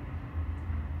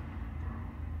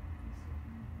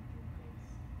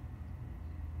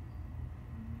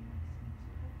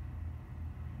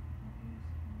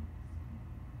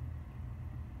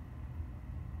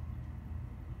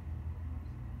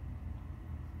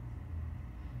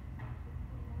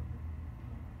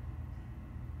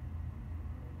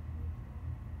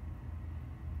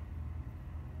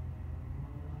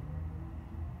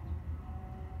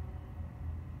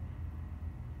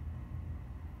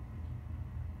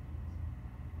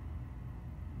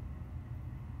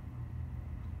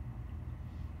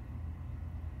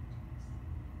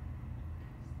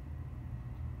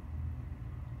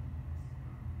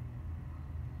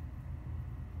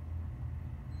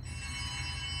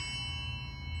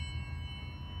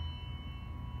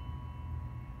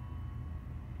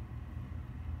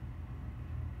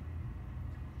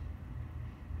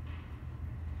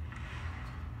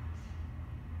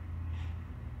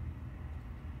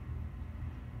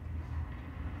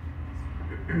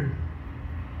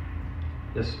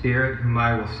 The Spirit whom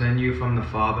I will send you from the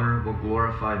Father will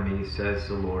glorify me, says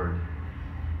the Lord.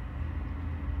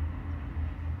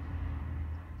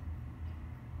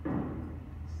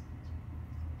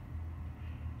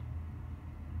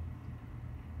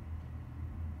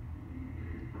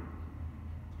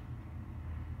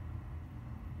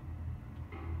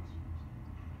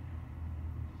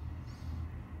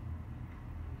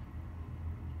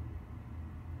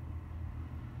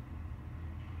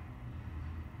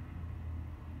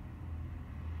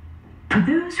 For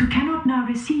those who cannot now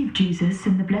receive Jesus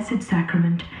in the Blessed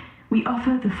Sacrament, we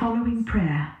offer the following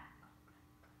prayer.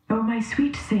 O my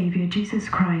sweet Saviour, Jesus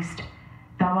Christ,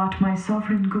 thou art my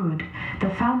sovereign good,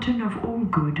 the fountain of all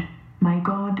good, my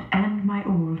God and my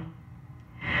all.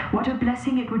 What a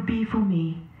blessing it would be for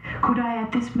me, could I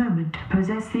at this moment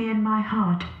possess thee in my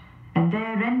heart, and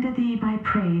there render thee my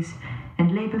praise,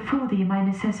 and lay before thee my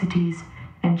necessities,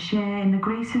 and share in the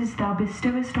graces thou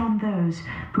bestowest on those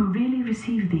who really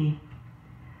receive thee.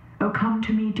 O come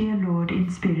to me, dear Lord,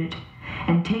 in spirit,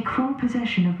 and take full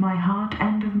possession of my heart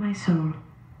and of my soul.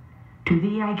 To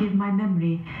thee I give my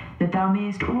memory, that thou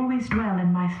mayest always dwell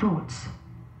in my thoughts,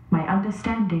 my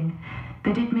understanding,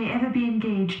 that it may ever be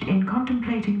engaged in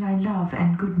contemplating thy love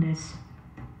and goodness,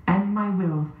 and my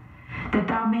will, that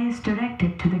thou mayest direct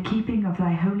it to the keeping of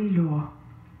thy holy law.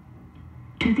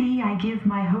 To thee I give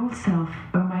my whole self,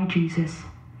 O my Jesus.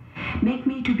 Make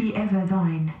me to be ever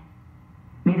thine.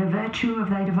 May the virtue of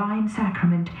thy divine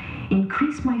sacrament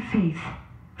increase my faith,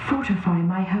 fortify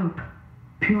my hope,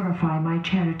 purify my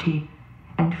charity,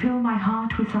 and fill my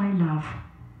heart with thy love.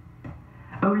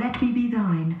 O let me be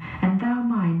thine, and thou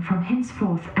mine from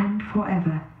henceforth and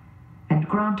forever, and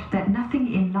grant that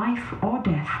nothing in life or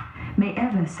death may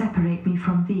ever separate me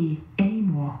from thee any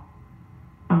more.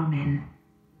 Amen.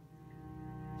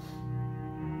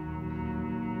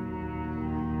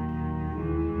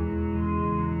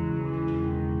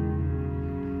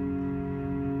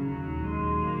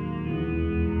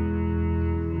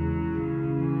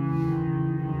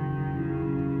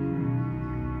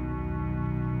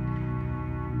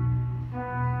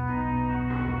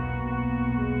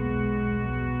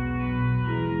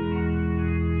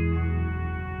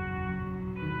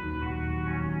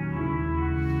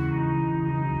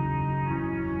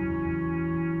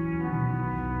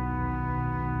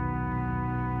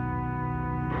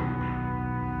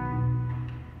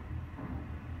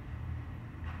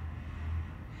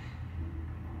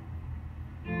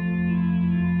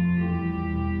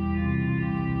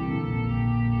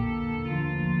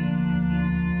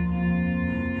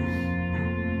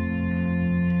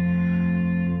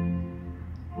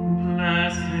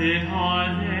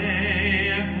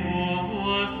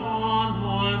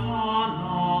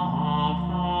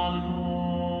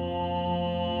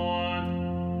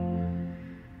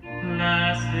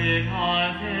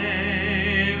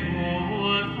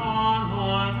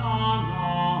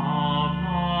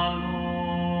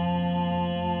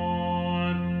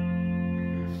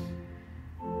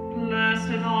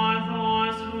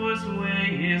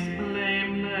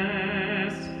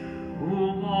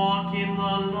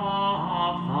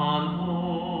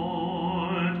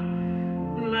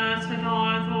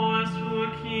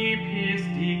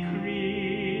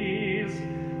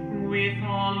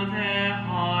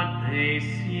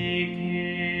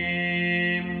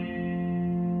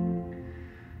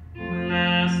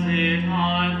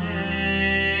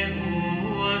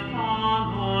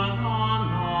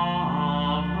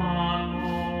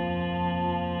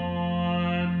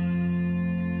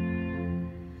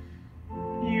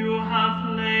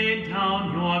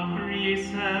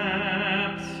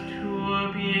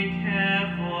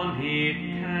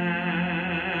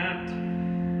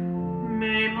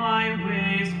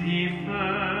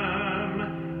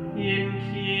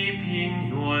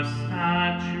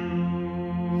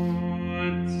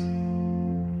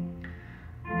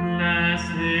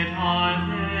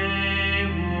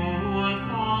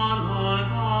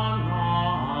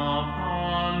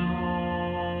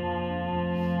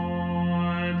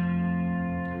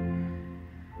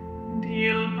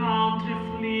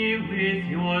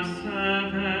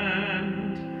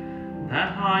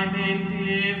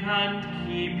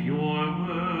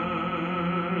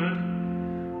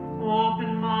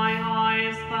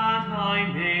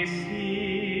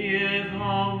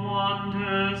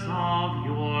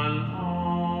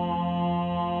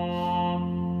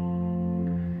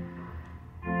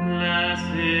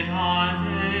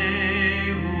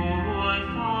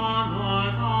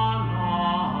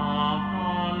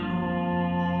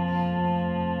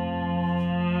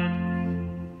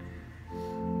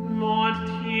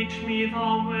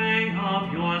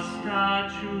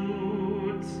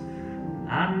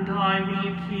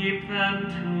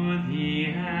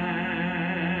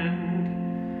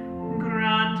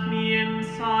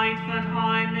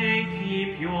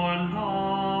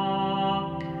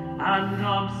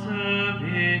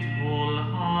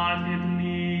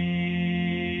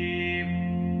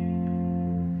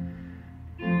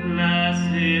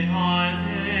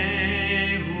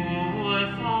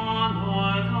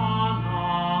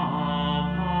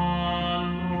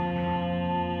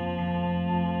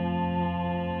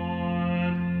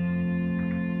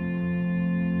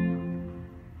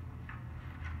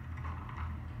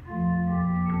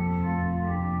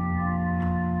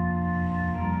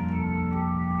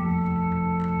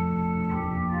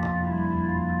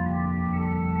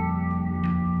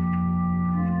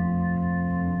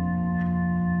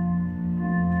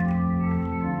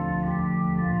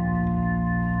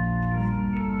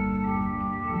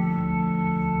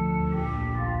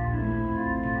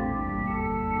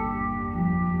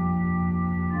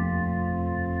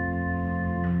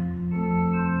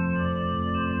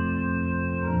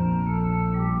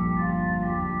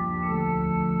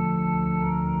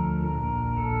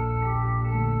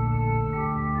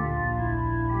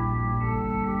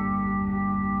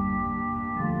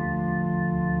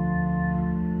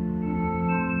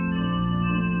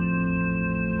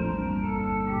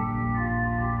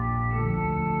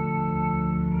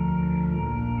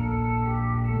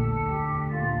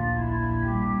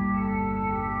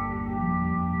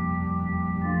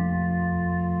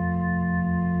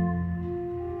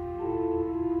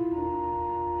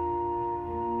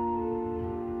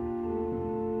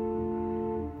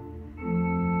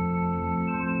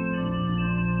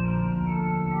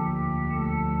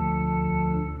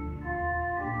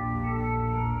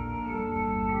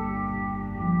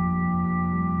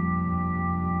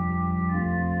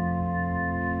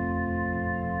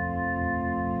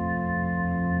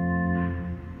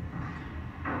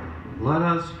 Let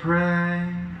us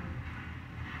pray.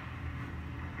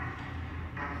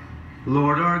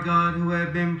 Lord our God, who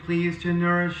have been pleased to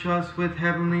nourish us with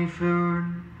heavenly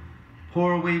food,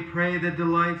 pour, we pray, the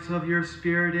delights of your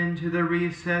Spirit into the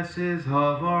recesses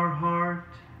of our heart,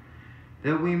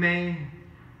 that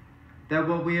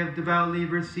what we have devoutly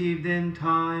received in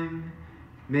time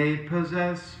may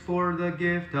possess for the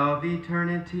gift of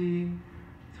eternity,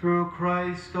 through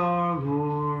Christ our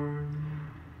Lord.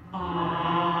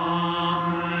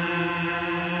 Amen.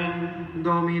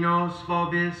 Dominos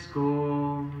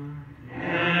vobiscum.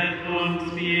 Et cum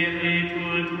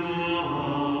spiritu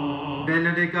tuo.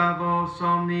 Benedicat vos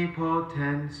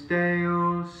omnipotens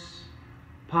Deus,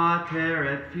 Pater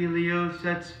et Filius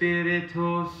et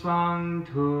Spiritus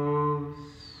Sanctus.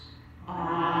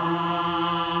 Amen.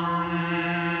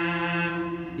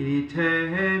 Ite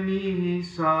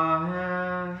missa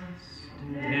est.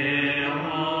 Deo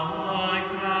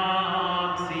gratias.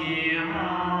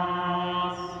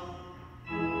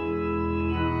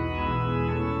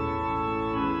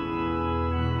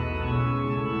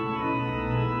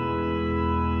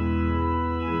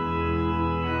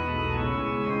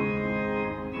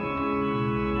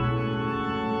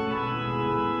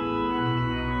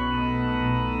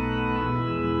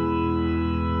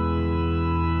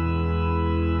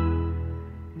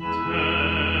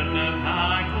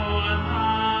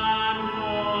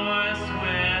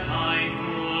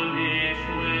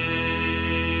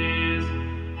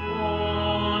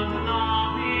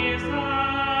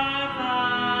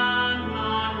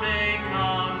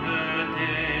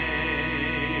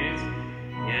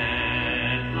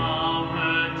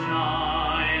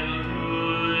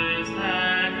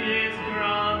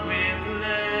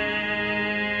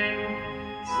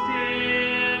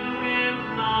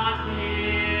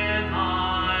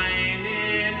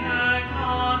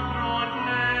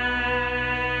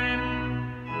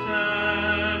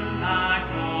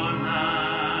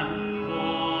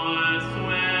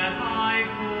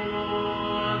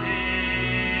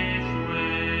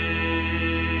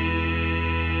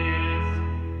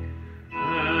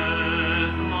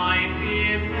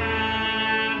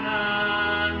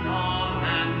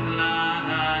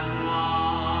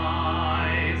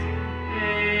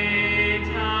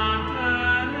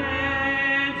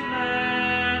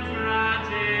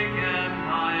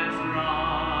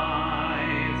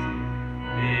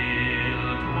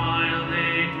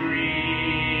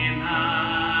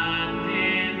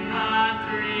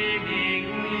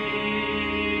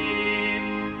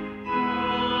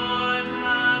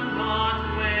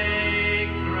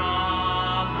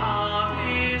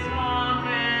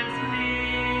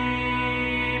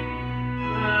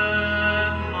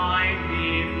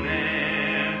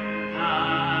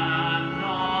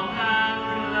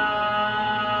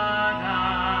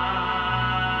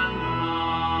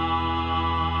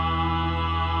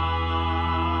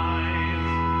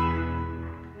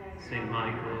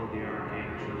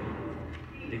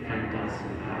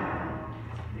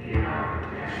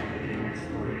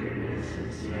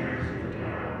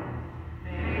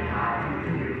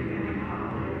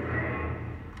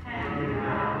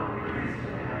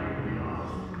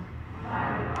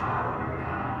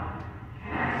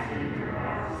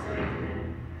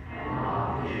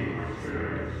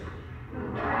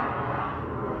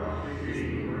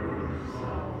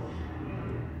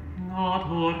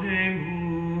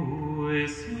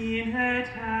 Oremus in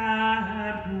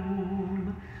aeternum,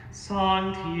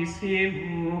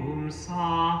 sanctissimum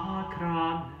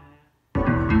sacrament.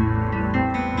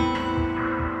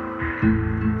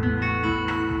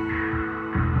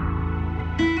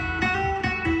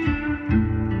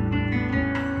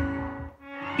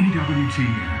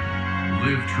 EWTN.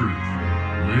 Live truth.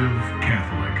 Live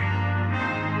Catholic.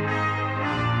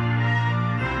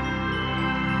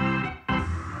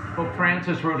 Pope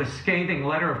Francis wrote a scathing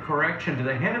letter of correction to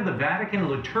the head of the Vatican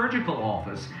Liturgical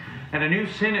Office, and a new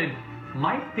synod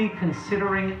might be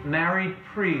considering married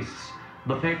priests.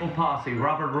 The papal posse,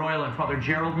 Robert Royal and Father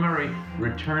Gerald Murray,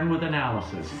 return with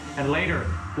analysis. And later,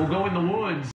 we'll go in the woods